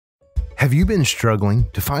Have you been struggling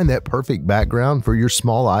to find that perfect background for your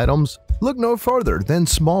small items? Look no further than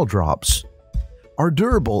Small Drops. Our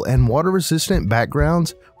durable and water-resistant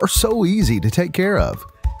backgrounds are so easy to take care of.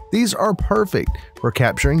 These are perfect for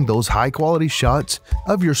capturing those high-quality shots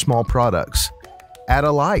of your small products. Add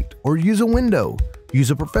a light or use a window,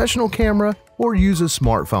 use a professional camera or use a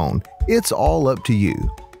smartphone. It's all up to you.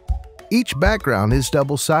 Each background is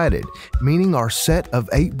double-sided, meaning our set of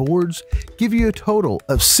 8 boards give you a total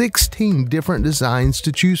of 16 different designs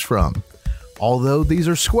to choose from. Although these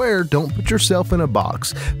are square, don't put yourself in a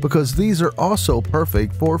box because these are also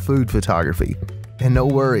perfect for food photography. And no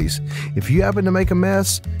worries, if you happen to make a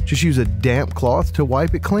mess, just use a damp cloth to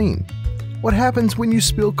wipe it clean. What happens when you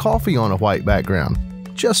spill coffee on a white background?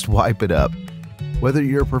 Just wipe it up. Whether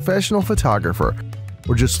you're a professional photographer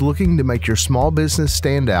or just looking to make your small business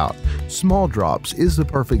stand out, Small Drops is the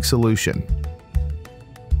perfect solution.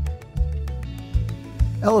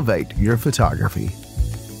 Elevate your photography.